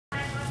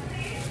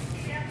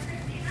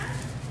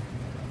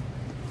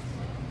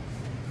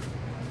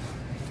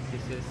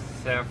this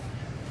self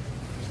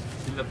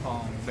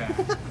silicone bag.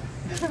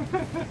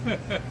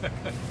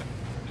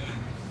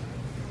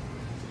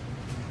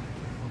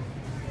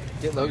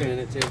 Get Logan in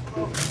it too.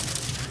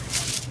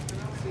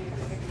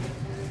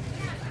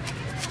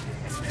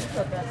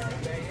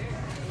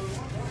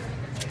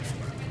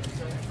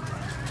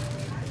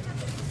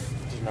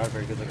 Not a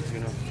very good looking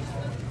tuna.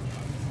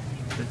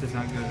 This is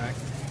not good,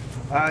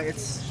 right?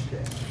 It's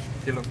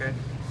Still okay?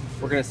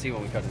 we're gonna see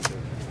when we cut into it.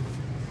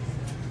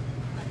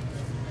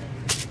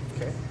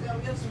 Okay. Yeah,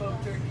 we have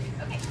smoked turkey.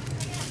 Okay.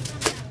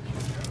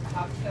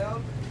 Hot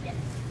tail.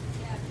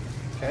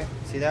 Okay.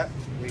 See that?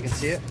 You can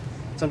see it.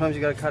 Sometimes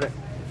you gotta cut it.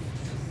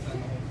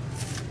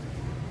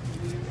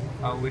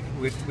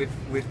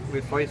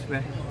 With voice,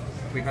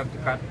 we have to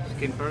cut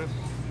skin first.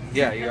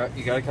 Yeah, you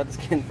gotta cut the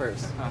skin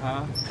first.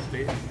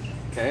 Please.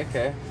 Okay.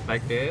 Okay.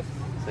 Like this.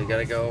 So you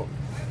gotta go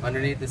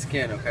underneath the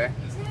skin. Okay.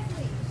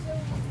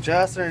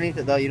 Just underneath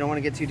it though. You don't want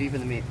to get too deep in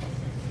the meat.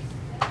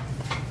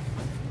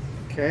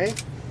 Okay.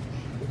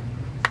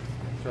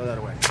 Throw that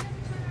away.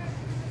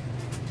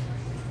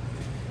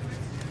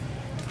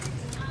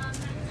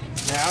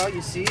 Now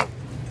you see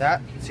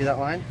that? See that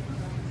line?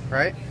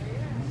 Right?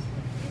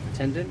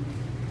 Tendon.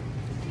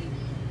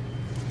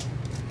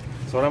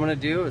 So what I'm gonna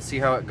do is see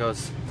how it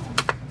goes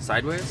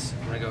sideways.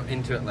 I'm gonna go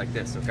into it like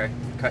this, okay?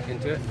 Cut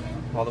into it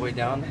all the way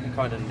down and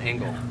cut at an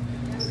angle.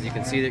 As you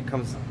can see, it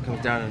comes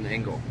down at an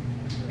angle.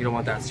 You don't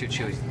want that, it's too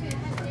chewy.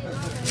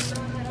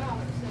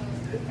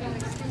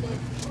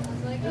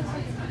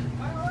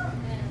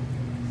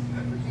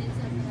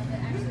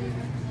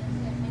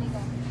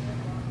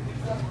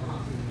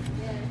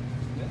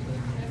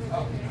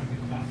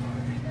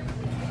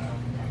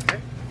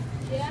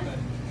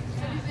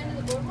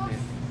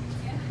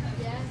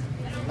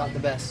 Not the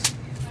best.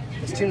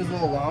 This tuna's a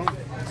little long,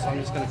 so I'm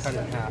just gonna cut it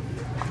in half.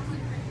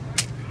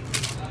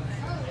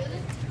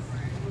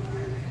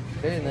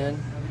 Okay, and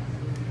then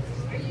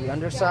the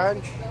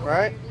underside,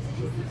 right?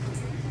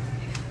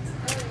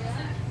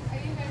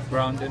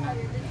 Ground in it.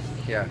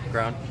 Yeah,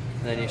 ground.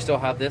 And then you still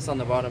have this on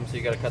the bottom, so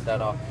you gotta cut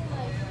that off.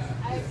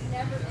 I've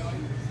never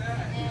been,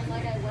 and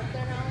like I work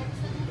there now,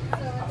 so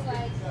it's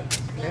like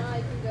now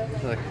I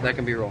can go like That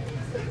can be roll.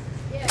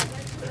 yeah.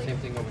 Same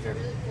thing over here.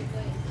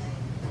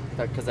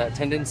 Because that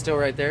tendon's still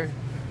right there,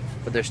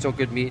 but there's still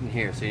good meat in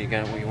here, so you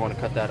want to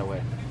cut that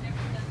away.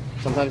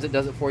 Sometimes it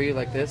does it for you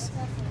like this.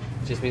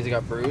 It just means it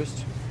got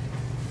bruised.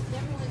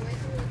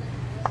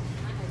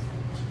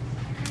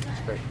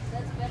 That's great.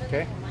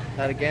 Okay,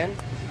 that again.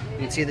 You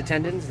can see the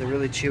tendons, they're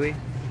really chewy.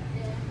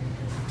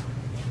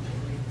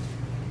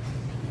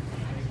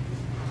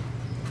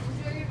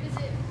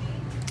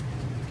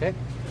 Okay.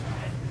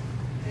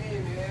 Hey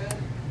man,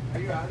 are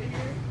you out of here?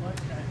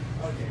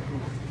 Okay, cool.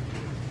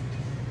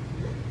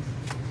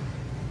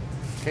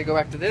 Okay, go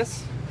back to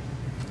this.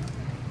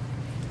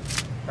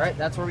 All right,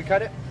 that's where we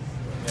cut it.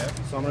 Yeah.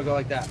 So I'm gonna go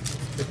like that.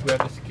 This where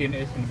the skin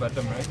is in the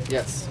bottom, right?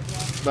 Yes,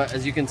 but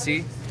as you can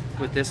see,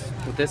 with this,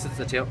 it's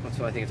the tail.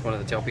 So I think it's one of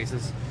the tail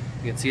pieces.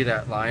 You can see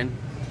that line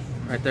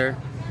right there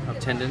of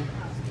tendon.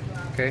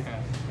 Okay,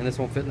 Yeah. and this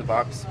won't fit in the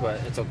box,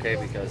 but it's okay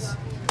because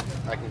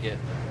I can get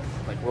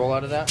like roll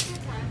out of that.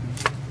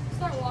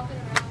 Start walking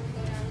around and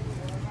go down to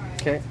the wall.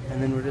 Okay,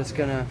 and then we're just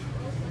gonna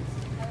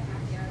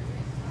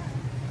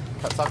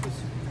cut suckers.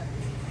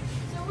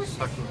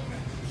 Sucker.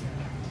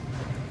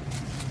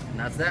 And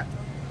that's that.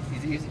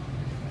 Easy, easy.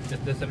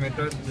 Just the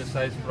centimeter, the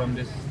size from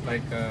this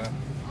like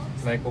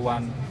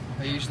one.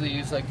 I usually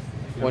use like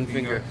Your one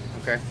finger.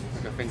 finger. Okay,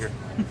 like a finger.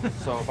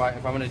 So if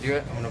I'm gonna do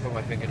it, I'm gonna put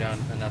my finger down,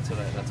 and that's what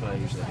I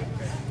usually do.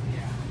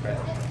 Okay.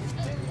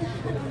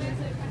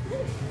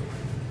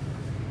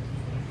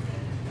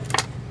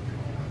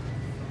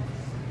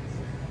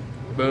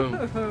 Boom.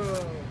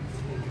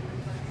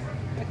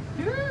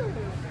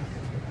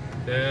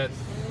 That's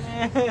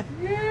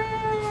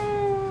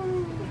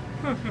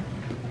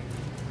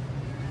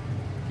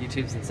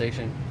YouTube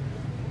sensation.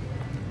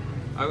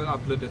 I will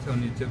upload this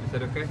on YouTube. Is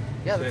that okay?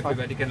 Yeah, so that's fine.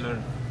 everybody can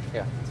learn.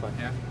 Yeah, that's fine.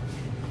 Yeah.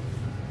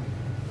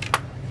 I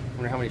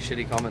wonder how many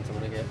shitty comments I'm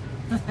gonna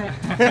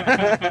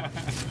get.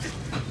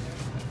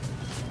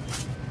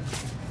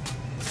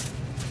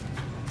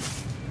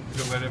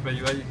 So wherever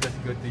you are, you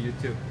just go to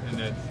YouTube and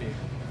then see.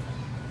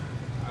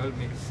 I will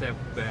make self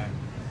band.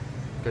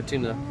 Good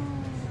tuna.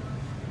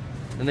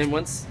 And then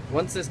once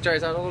this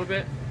dries out a little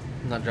bit,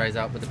 not dries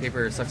out, but the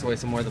paper sucks away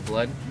some more of the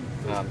blood,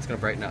 it's gonna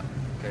brighten up.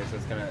 Okay, so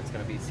it's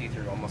gonna be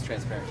see-through, almost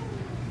transparent.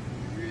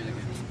 Really good.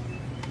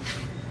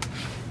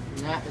 And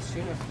that is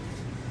tuna.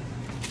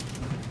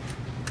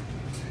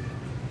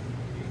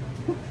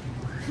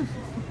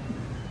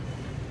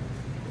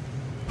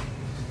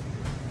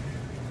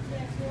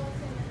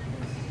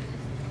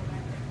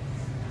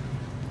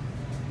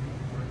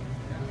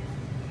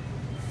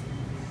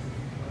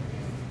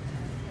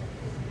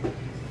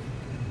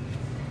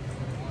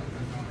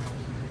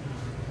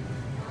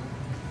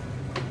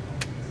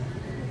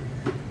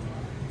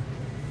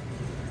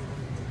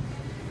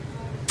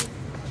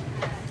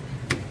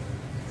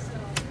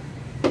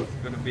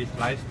 Gonna be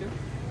sliced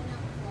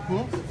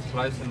too?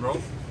 Slice and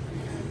roll?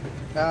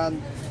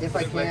 If I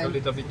Like a can,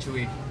 little bit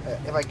chewy.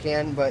 if I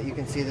can, but you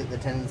can see that the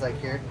tendon's like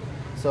here.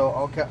 So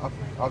I'll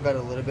cut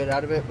a little bit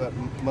out of it, but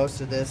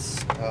most of this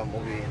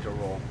will be into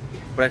roll.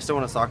 But I still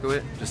want to socko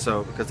it, just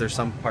so, because there's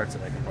some parts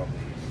that I can probably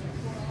use.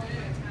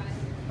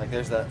 Like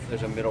there's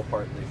a middle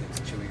part that gets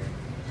chewier.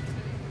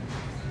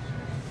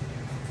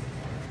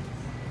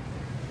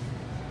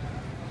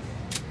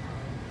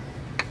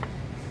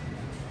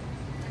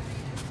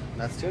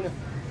 That's tuna.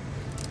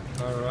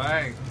 All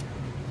right.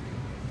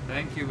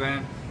 Thank you,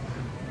 man.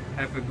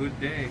 Have a good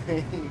day.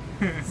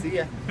 See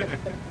ya.